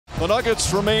The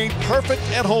Nuggets remain perfect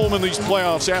at home in these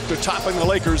playoffs after topping the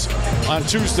Lakers on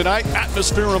Tuesday night.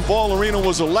 Atmosphere in Ball Arena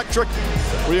was electric.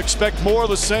 We expect more of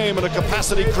the same in a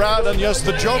capacity crowd, and yes,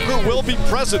 the Joker will be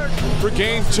present for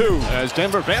Game 2. As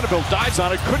Denver, Vanderbilt dives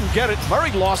on it, couldn't get it.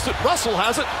 Murray lost it. Russell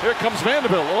has it. Here comes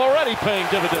Vanderbilt, already paying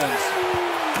dividends.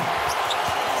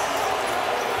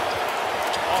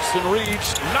 Austin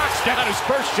Reeves knocks down his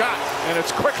first shot, and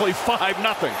it's quickly 5-0.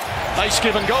 Nice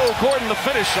give and go. Gordon the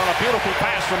finish on a beautiful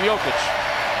pass from Jokic.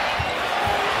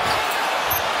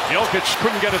 Jokic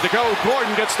couldn't get it to go.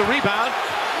 Gordon gets the rebound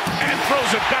and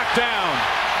throws it back down.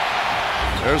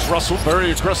 There's Russell,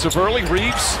 very aggressive early.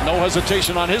 Reeves, no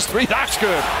hesitation on his three. That's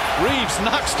good. Reeves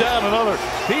knocks down another.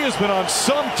 He has been on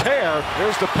some tear.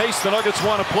 There's the pace the Nuggets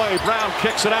want to play. Brown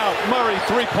kicks it out. Murray,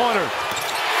 three-pointer.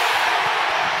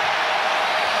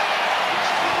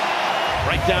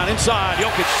 Right down inside.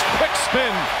 Jokic, quick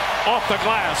spin off the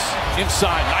glass.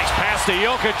 Inside, nice pass to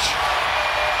Jokic.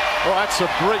 Oh, that's a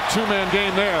great two-man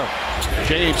game there.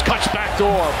 James cuts back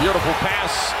door. Beautiful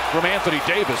pass from Anthony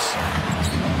Davis.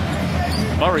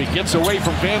 Murray gets away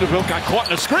from Vanderbilt. Got caught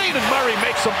in a screen, and Murray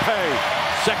makes him pay.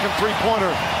 Second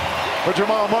three-pointer for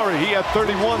Jamal Murray. He had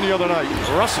 31 the other night.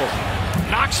 Russell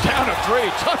knocks down a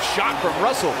three. Tough shot from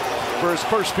Russell for his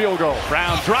first field goal.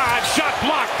 Brown drives, shot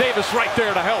blocked. Davis right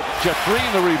there to help. Jeff Green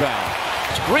the rebound.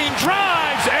 Green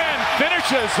drives and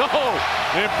finishes. Oh,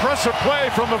 impressive play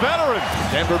from the veteran.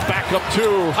 Denver back up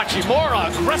two.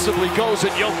 Hachimura aggressively goes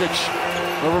at Jokic.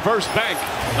 The reverse bank.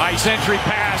 Nice entry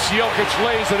pass. Jokic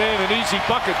lays it in. An easy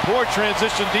bucket. Poor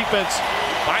transition defense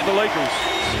by the Lakers.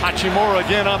 Hachimura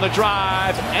again on the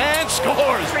drive and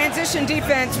scores. Transition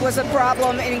defense was a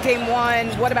problem in Game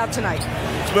 1. What about tonight?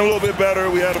 It's been a little bit better.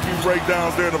 We had a few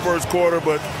breakdowns there in the first quarter,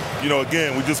 but you know,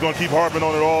 again, we're just going to keep harping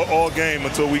on it all game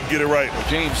until we get it right.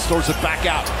 James throws it back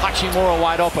out. Hachimura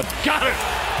wide open. Got it!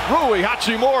 Rui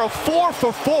Hachimura 4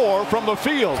 for 4 from the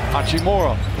field.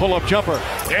 Hachimura, pull-up jumper.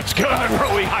 It's good.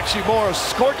 Rui Hachimura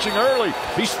scorching early.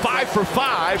 He's 5 for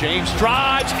 5. James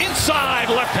drives inside,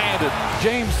 left-handed.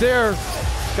 James there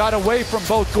got away from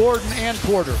both Gordon and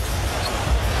Porter.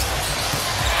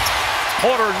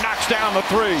 Porter knocks down the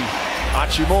three.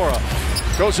 Hachimura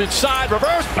goes inside,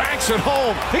 reverse, banks it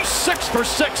home. He's 6 for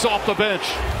 6 off the bench.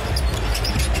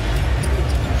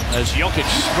 As Jokic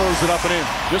throws it up and in.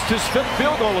 Just his 5th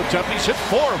field goal attempt. He's hit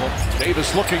 4 of them.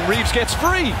 Davis looking. Reeves gets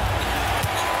free.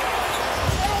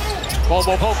 Ball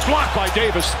blocked by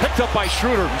Davis. Picked up by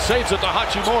Schroeder. And saves it to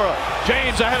Hachimura.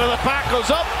 James ahead of the pack.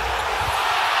 Goes up.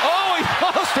 Oh, he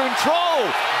lost control.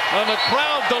 And the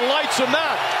crowd delights in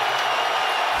that.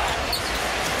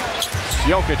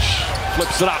 Jokic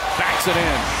flips it up. Backs it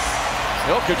in.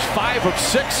 Jokic 5 of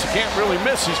 6, can't really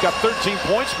miss. He's got 13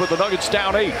 points, but the Nuggets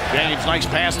down 8. James, nice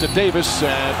pass to Davis.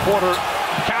 Porter,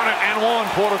 count it and 1.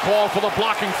 Porter called for the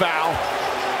blocking foul.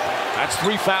 That's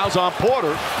 3 fouls on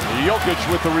Porter. Jokic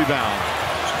with the rebound.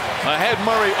 Ahead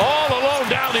Murray, all alone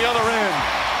down the other end.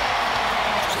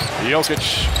 Jokic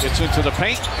gets into the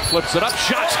paint, flips it up,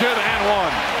 shot's good and 1.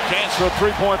 Chance for a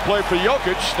three-point play for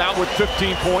Jokic, now with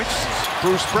 15 points.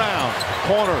 Bruce Brown,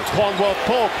 corner, Caldwell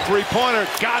Pope, three-pointer,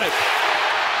 got it.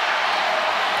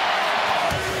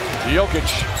 Jokic,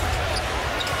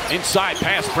 inside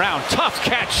pass, Brown, tough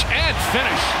catch and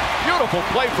finish. Beautiful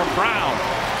play from Brown.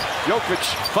 Jokic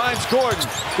finds Gordon.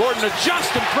 Gordon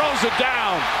adjusts and throws it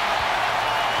down.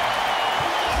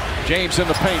 James in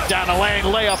the paint, down the lane,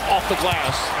 layup off the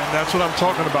glass. And that's what I'm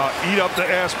talking about. Eat up the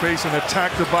ass space and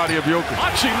attack the body of Jokic.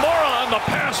 Hachimura on the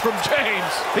pass from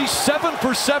James. He's 7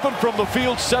 for 7 from the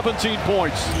field, 17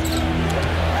 points.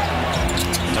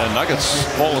 And Nuggets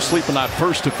fall asleep in that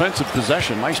first defensive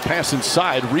possession. Nice pass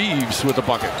inside. Reeves with the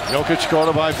bucket. Jokic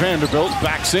guarded by Vanderbilt.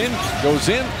 Backs in, goes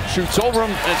in, shoots over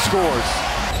him, and scores.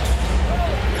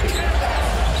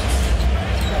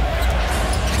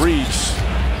 Reeves.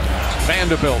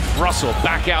 Vanderbilt. Russell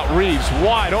back out. Reeves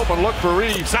wide open. Look for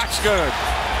Reeves. That's good.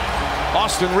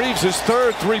 Austin Reeves, his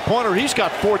 3rd three-pointer. He's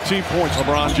got 14 points.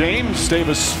 LeBron James.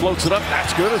 Davis floats it up.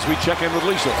 That's good as we check in with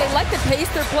Lisa. They like the pace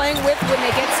they're playing with when they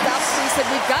get stops. We said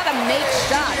we've got to make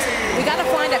shots. We got to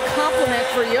find a compliment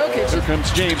for Jokic. Here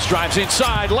comes James. Drives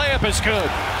inside. Layup is good.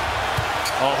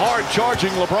 A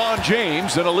hard-charging LeBron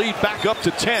James and a lead back up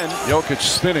to 10. Jokic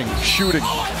spinning, shooting,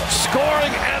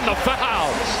 scoring, and the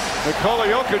foul. Nikola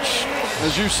Jokic,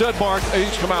 as you said, Mark,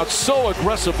 he's come out so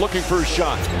aggressive looking for his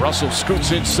shot. Russell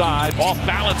scoots inside, off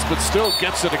balance, but still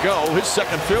gets it to go. His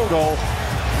 2nd field goal.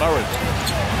 Murray.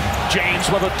 James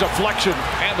with a deflection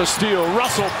and the steal.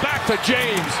 Russell back to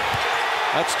James.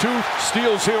 That's 2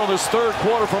 steals here in this third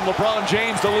quarter from LeBron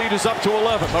James. The lead is up to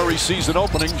 11. Murray sees an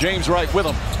opening. James right with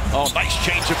him. Oh, nice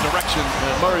change of direction.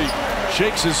 And Murray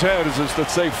shakes his head as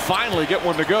if they finally get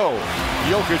one to go.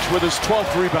 Jokic with his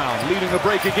 12th rebound, leading the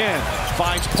break again.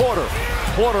 Finds Porter.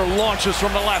 Porter launches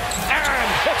from the left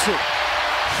and hits it.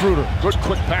 Schroeder, good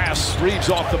quick pass. Reeves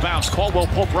off the bounce. Caldwell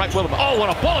Pope right with him. Oh, what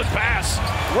a bullet pass.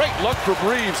 Great look from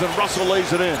Reeves, and Russell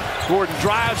lays it in. Gordon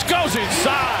drives, goes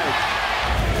inside.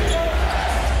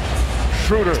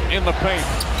 Schroeder in the paint.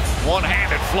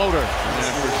 One-handed floater.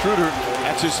 And for Schroeder,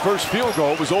 that's his first field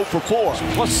goal. It was 0 for 4.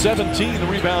 Plus 17 the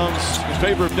rebounds in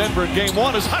favor of Denver in game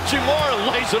 1 as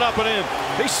Hachimura lays it up and in.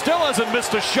 He still hasn't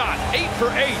missed a shot. 8 for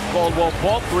 8. Caldwell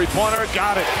Pope, three-pointer,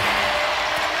 got it.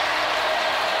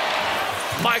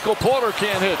 Michael Porter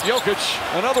can't hit. Jokic,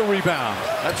 another rebound.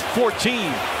 That's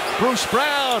 14. Bruce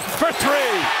Brown for 3.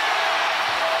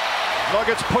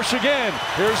 Nuggets push again.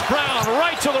 Here's Brown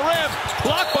right to the rim.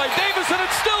 Blocked by Davis, and it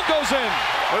still goes in.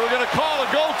 They were going to call a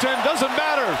goaltend. Doesn't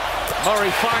matter.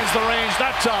 Murray finds the range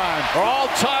that time. They're all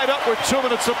tied up with 2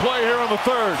 minutes to play here in the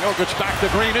third. Jokic back to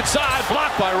Green inside.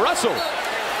 Blocked by Russell.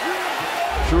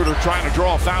 Schroeder trying to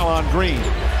draw a foul on Green.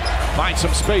 Finds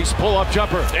some space. Pull-up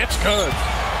jumper. It's good.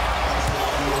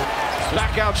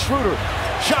 Back out Schroeder.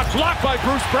 Shot blocked by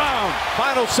Bruce Brown.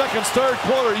 Final seconds, third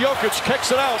quarter. Jokic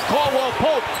kicks it out. Caldwell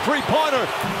Pope, three-pointer.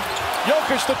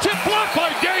 Jokic, the tip blocked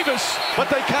by Davis. But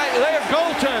they have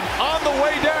goaltend on the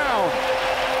way down.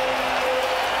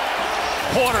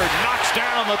 Porter knocks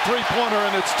down the three-pointer,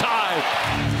 and it's tied.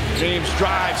 James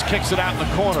drives, kicks it out in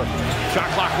the corner.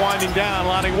 Shot clock winding down.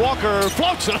 Lonnie Walker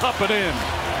floats it up and in.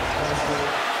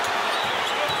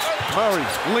 Murray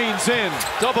leans in.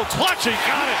 Double clutch, he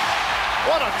got it.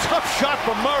 What a tough shot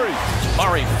from Murray.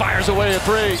 Murray fires away a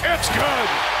 3. It's good.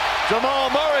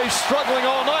 Jamal Murray struggling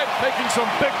all night, making some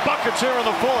big buckets here in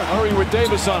the fourth. Murray with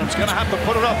Davis on him. He's going to have to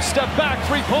put it up. Step back,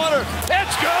 three-pointer.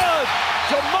 It's good.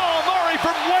 Jamal Murray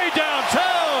from way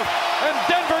downtown. And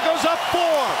Denver goes up 4.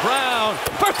 Brown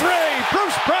for 3.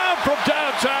 Bruce Brown from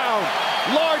downtown.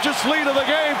 Largest lead of the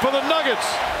game for the Nuggets.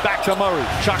 Back to Murray.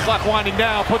 Shot clock winding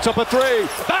down. Puts up a 3.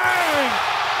 Bang!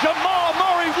 Jamal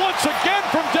Murray once again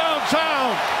from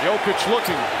downtown. Jokic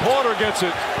looking. Porter gets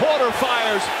it. Porter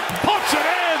fires. Puts it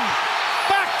in.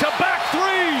 Back-to-back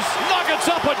threes. Nuggets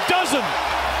up a dozen.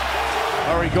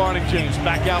 Murray guarding James.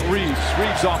 Back out Reeves.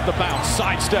 Reeves off the bounce.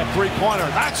 Sidestep three-pointer.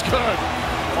 That's good.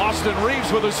 Austin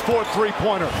Reeves with his 4th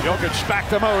three-pointer. Jokic back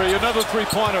to Murray. Another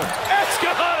three-pointer. It's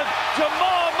good.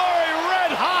 Jamal Murray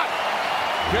red hot.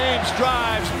 James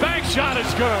drives. Bank shot is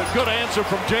good. Good answer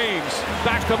from James.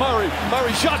 Back to Murray.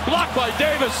 Murray shot blocked by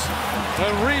Davis.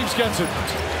 And Reeves gets it.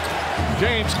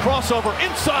 James crossover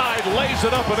inside. Lays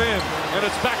it up and in. And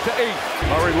it's back to 8.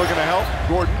 Murray looking to help.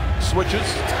 Gordon switches.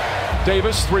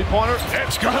 Davis, three-pointer.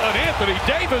 It's good. Anthony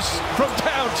Davis from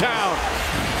downtown.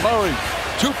 Murray,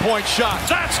 2-point shot.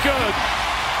 That's good.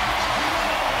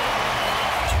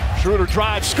 Schroeder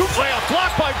drives. Scoop layup.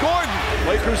 Blocked by Gordon.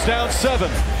 Lakers down 7.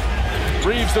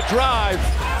 Reeves the drive.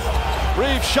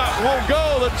 Reeves shot won't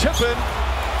go. The tip-in.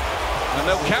 And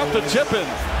they'll count the tip-in.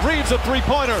 Reeves a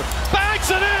three-pointer.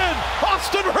 Banks it in!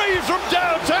 Austin Reeves from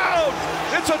downtown!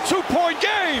 It's a 2-point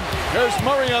game! There's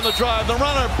Murray on the drive. The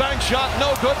runner, bank shot,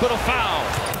 no good, but a foul.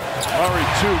 Murray,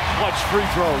 2 clutch free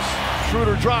throws.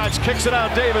 Schroeder drives, kicks it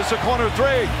out. Davis, a corner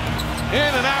 3.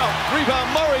 In and out.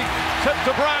 Rebound Murray. Tip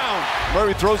to Brown.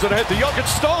 Murray throws it ahead to Jokic.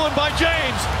 Stolen by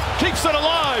James. Keeps it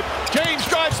alive. James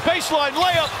drives baseline.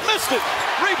 Layup. Missed it.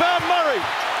 Rebound Murray.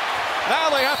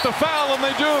 Now they have to foul, and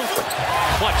they do.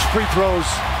 Clutch free throws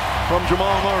from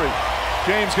Jamal Murray.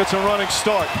 James gets a running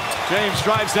start. James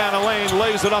drives down a lane,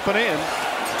 lays it up and in.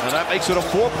 And that makes it a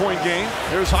 4-point game.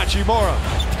 Here's Hachimura.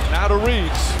 Now to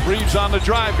Reeves. Reeves on the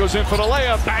drive, goes in for the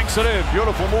layup, banks it in.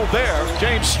 Beautiful move there.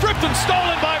 James stripped and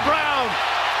stolen by Brown.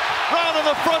 Brown in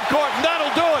the front court, and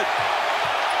that'll do it.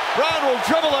 Brown will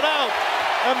dribble it out.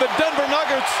 And the Denver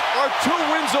Nuggets are 2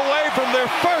 wins away from their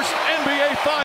first NBA Finals.